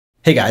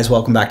Hey guys,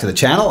 welcome back to the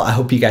channel. I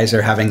hope you guys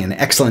are having an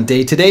excellent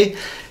day today.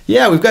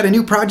 Yeah, we've got a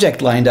new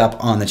project lined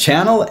up on the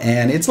channel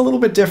and it's a little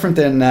bit different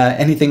than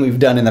anything we've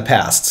done in the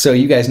past. So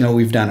you guys know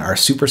we've done our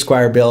Super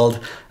Squire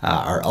build,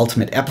 our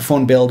Ultimate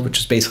Epiphone build, which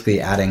is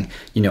basically adding,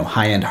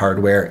 high-end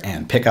hardware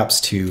and pickups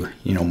to,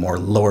 more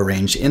lower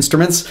range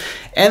instruments.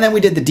 And then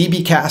we did the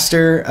DB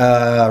caster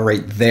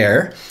right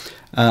there.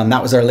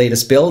 That was our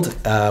latest build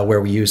where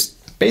we used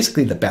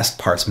basically the best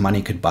parts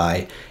money could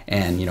buy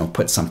and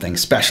put something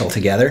special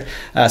together.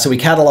 So we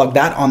cataloged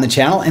that on the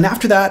channel, and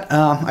after that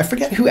I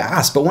forget who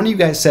asked, but one of you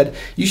guys said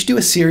you should do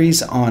a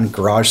series on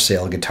garage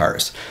sale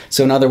guitars.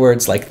 So in other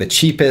words, like the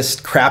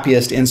cheapest,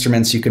 crappiest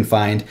instruments you can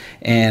find,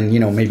 and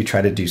maybe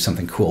try to do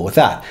something cool with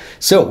that.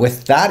 So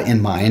with that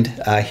in mind,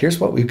 here's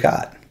what we've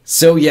got.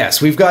 So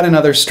yes, we've got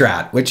another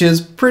Strat, which is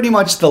pretty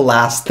much the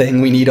last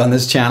thing we need on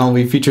this channel.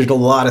 We've featured a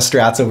lot of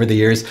Strats over the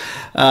years,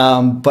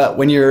 but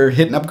when you're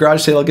hitting up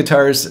garage sale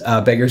guitars,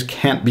 beggars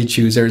can't be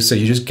choosers, so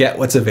you just get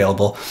what's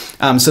available.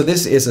 So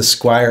this is a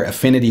Squire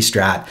Affinity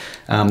Strat.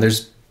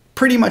 There's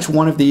pretty much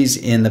one of these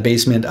in the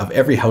basement of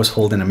every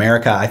household in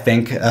America, I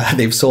think.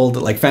 They've sold,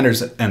 like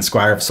Fenders and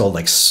Squire have sold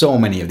like so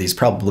many of these,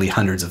 probably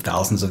hundreds of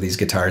thousands of these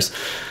guitars.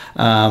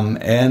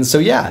 And so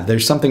yeah,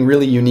 there's something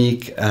really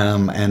unique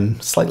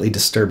and slightly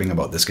disturbing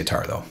about this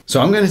guitar though.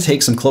 So I'm going to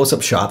take some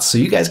close-up shots so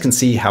you guys can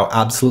see how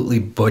absolutely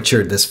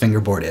butchered this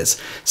fingerboard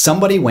is.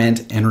 Somebody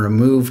went and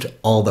removed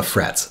all the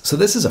frets. So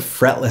this is a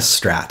fretless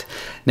Strat.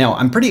 Now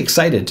I'm pretty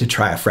excited to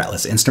try a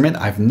fretless instrument.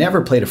 I've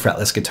never played a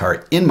fretless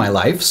guitar in my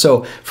life.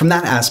 So from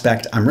that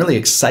aspect, I'm really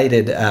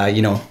excited,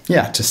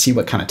 to see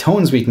what kind of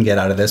tones we can get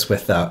out of this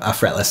with a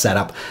fretless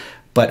setup.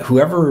 But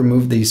whoever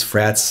removed these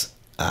frets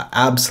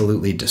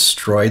absolutely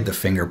destroyed the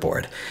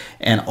fingerboard,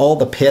 and all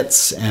the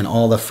pits and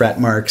all the fret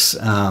marks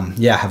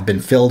have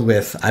been filled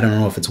with, I don't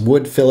know if it's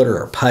wood filler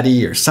or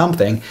putty or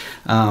something,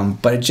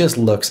 but it just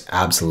looks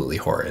absolutely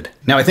horrid.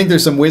 Now I think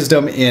there's some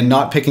wisdom in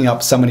not picking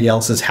up somebody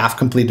else's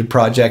half-completed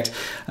project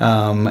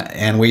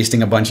and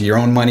wasting a bunch of your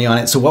own money on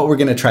it. So what we're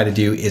going to try to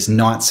do is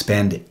not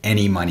spend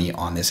any money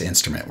on this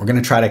instrument. We're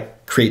going to try to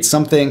create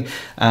something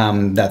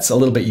that's a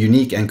little bit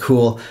unique and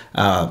cool,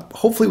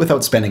 hopefully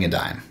without spending a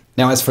dime.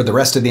 Now, as for the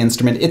rest of the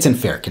instrument, it's in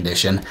fair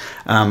condition.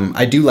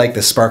 I do like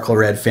the sparkle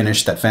red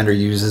finish that Fender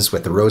uses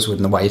with the rosewood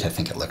and the white. I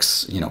think it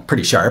looks,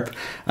 pretty sharp.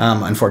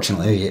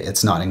 Unfortunately,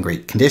 it's not in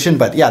great condition,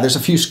 but yeah, there's a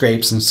few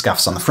scrapes and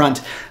scuffs on the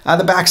front.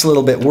 The back's a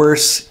little bit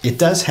worse. It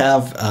does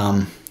have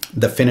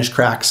the finish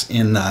cracks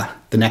in the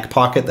neck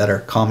pocket that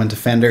are common to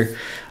Fender.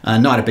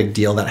 Not a big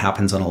deal. That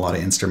happens on a lot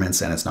of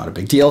instruments, and it's not a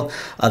big deal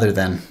other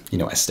than,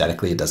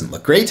 aesthetically, it doesn't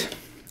look great.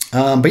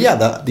 But yeah,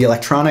 the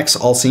electronics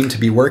all seem to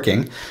be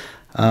working.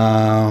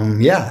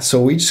 So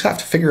we just have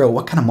to figure out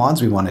what kind of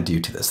mods we want to do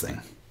to this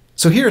thing.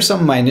 So here are some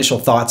of my initial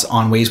thoughts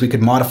on ways we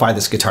could modify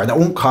this guitar that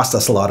won't cost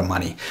us a lot of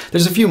money.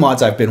 There's a few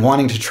mods I've been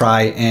wanting to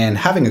try, and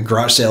having a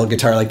garage sale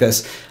guitar like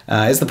this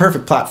is the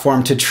perfect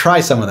platform to try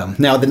some of them.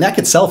 Now the neck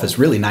itself is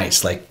really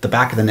nice. Like the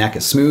back of the neck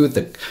is smooth,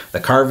 the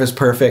carve is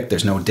perfect,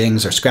 there's no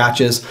dings or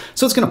scratches,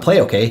 so it's going to play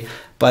okay.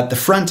 But the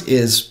front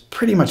is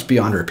pretty much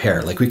beyond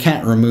repair. Like we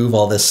can't remove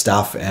all this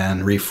stuff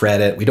and refret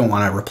it. We don't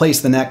want to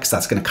replace the neck because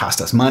that's going to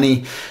cost us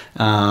money.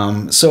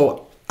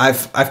 So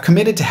I've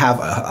committed to have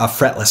a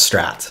fretless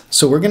Strat.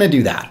 So we're going to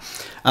do that.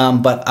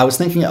 But I was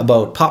thinking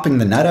about popping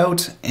the nut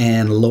out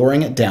and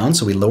lowering it down.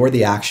 So we lower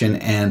the action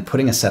and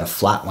putting a set of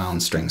flat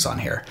wound strings on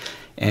here.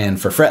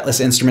 And for fretless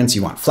instruments,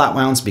 you want flat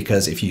wounds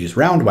because if you use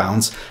round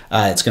wounds,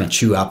 it's going to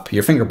chew up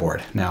your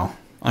fingerboard. Now,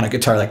 on a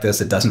guitar like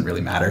this, it doesn't really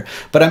matter,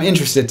 but I'm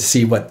interested to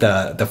see what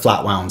the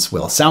flat wounds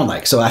will sound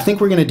like. So I think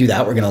we're going to do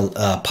that. We're going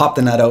to pop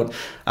the nut out,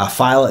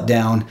 file it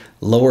down,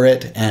 lower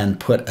it, and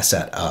put a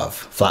set of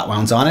flat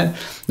wounds on it.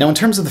 Now, in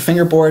terms of the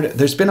fingerboard,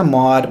 there's been a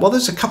mod. Well,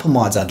 there's a couple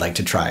mods I'd like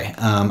to try.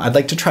 I'd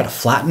like to try to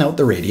flatten out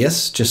the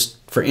radius, just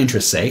for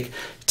interest's sake,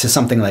 to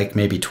something like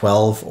maybe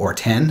 12 or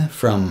 10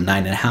 from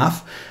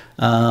 9.5.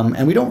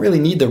 And we don't really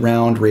need the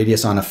round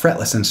radius on a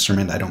fretless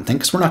instrument, I don't think,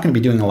 because we're not going to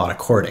be doing a lot of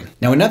chording.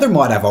 Now, another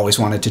mod I've always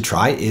wanted to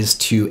try is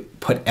to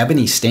put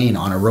ebony stain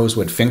on a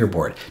rosewood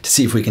fingerboard to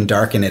see if we can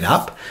darken it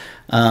up.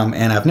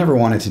 And I've never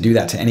wanted to do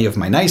that to any of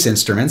my nice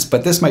instruments,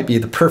 but this might be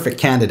the perfect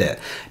candidate.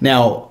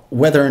 Now,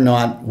 whether or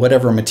not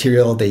whatever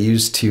material they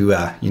use to,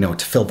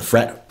 to fill the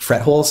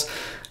fret holes,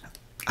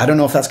 I don't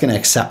know if that's going to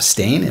accept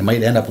stain. It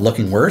might end up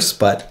looking worse,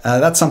 but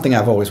that's something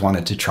I've always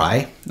wanted to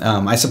try.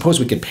 I suppose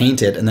we could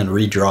paint it and then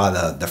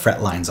redraw the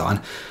fret lines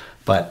on,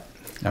 but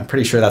I'm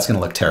pretty sure that's going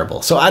to look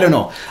terrible. So I don't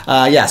know.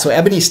 So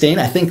ebony stain,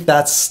 I think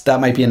that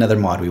might be another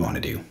mod we want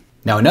to do.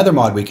 Now, another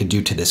mod we could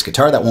do to this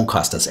guitar that won't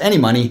cost us any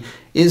money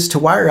is to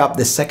wire up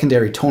this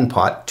secondary tone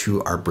pot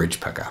to our bridge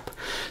pickup.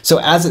 So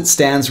as it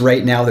stands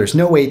right now, there's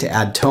no way to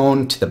add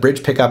tone to the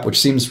bridge pickup, which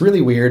seems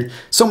really weird.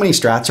 So many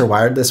Strats are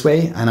wired this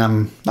way, and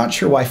I'm not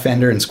sure why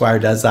Fender and Squire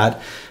does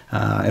that.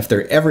 If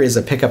there ever is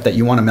a pickup that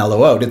you want to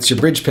mellow out, it's your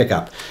bridge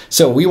pickup.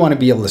 So we want to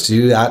be able to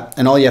do that,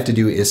 and all you have to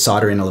do is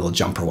solder in a little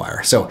jumper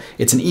wire. So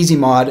it's an easy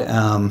mod.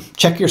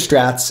 Check your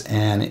Strats,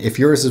 and if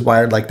yours is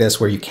wired like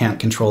this where you can't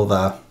control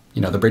the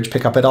you know, the bridge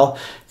pickup at all,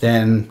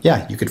 then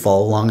yeah, you could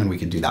follow along and we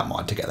could do that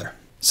mod together.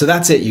 So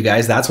that's it, you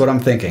guys. That's what I'm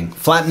thinking.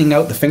 Flattening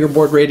out the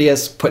fingerboard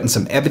radius, putting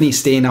some ebony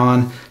stain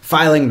on,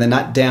 filing the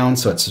nut down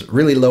so it's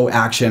really low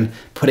action,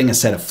 putting a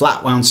set of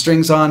flat wound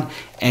strings on,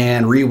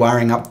 and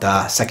rewiring up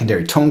the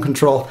secondary tone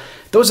control.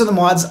 Those are the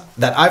mods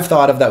that I've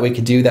thought of that we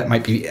could do that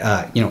might be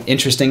you know,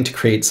 interesting to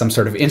create some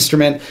sort of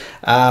instrument,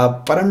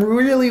 but I'm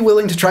really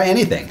willing to try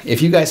anything.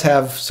 If you guys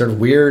have sort of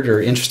weird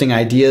or interesting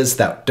ideas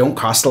that don't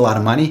cost a lot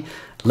of money,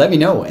 let me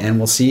know and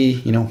we'll see,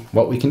 you know,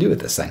 what we can do with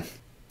this thing.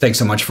 Thanks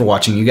so much for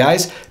watching, you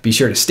guys. Be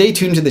sure to stay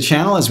tuned to the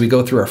channel as we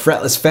go through our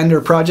fretless Fender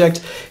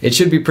project. It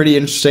should be pretty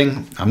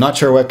interesting. I'm not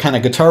sure what kind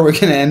of guitar we're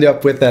gonna end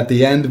up with at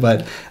the end,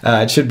 but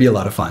it should be a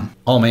lot of fun.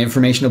 All my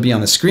information will be on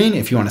the screen.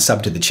 If you wanna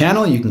sub to the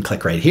channel, you can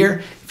click right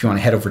here. If you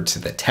wanna head over to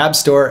the tab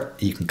store,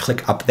 you can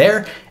click up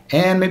there,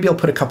 and maybe I'll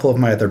put a couple of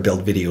my other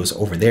build videos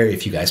over there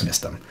if you guys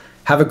missed them.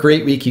 Have a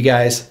great week, you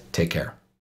guys. Take care.